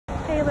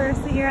Hey,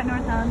 Larissa here at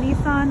North Island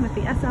Nissan with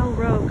the SL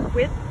Rogue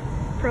with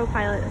Pro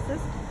Pilot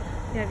Assist.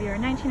 You have your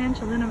 19-inch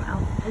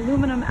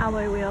aluminum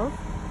alloy wheels.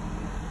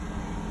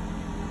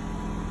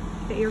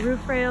 Get your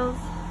roof rails.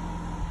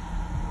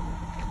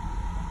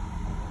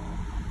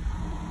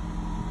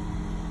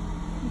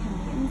 You come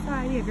to the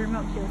inside, you have your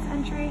remote keyless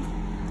entry.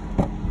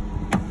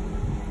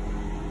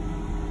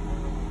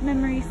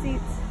 Memory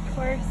seats, of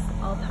course,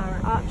 all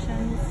power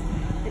options.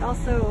 It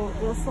also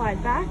will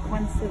slide back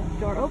once the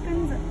door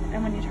opens,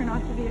 and when you turn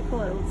off the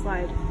vehicle, it will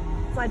slide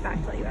back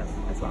to let you out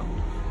as well.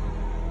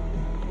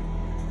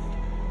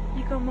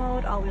 Eco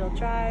mode, all-wheel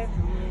drive,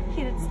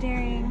 heated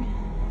steering.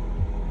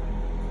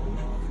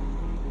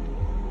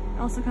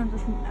 It also comes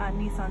with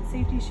Nissan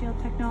Safety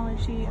Shield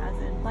technology, as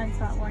in blind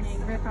spot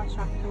warning, rear cross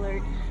traffic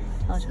alert,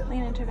 intelligent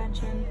lane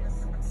intervention.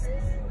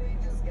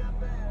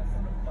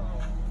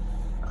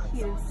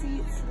 Heated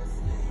seats.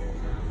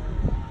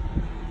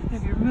 You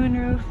have your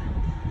moonroof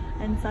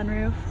and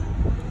sunroof.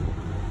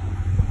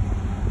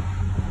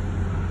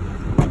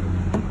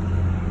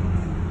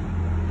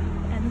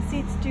 And the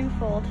seats do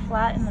fold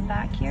flat in the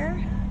back here.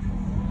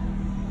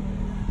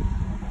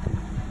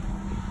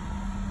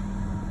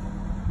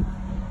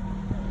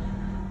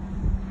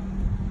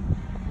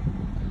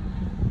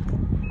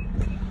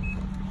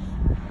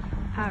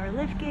 Power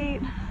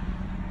liftgate.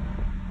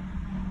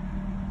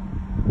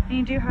 And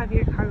you do have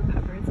your cargo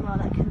cover as well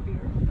that can be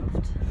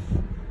removed.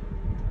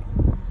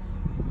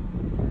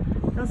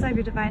 You also have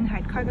your Divine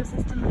Height cargo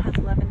system that has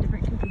 11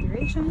 different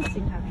configurations, so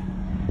you can have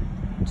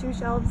 2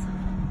 shelves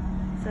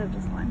instead of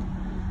just one.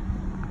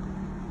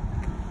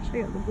 I'll show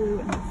you the blue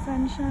and the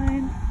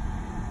sunshine.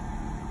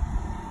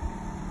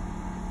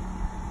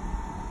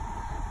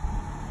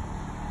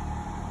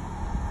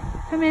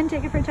 Come in,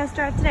 take it for a test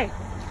drive today.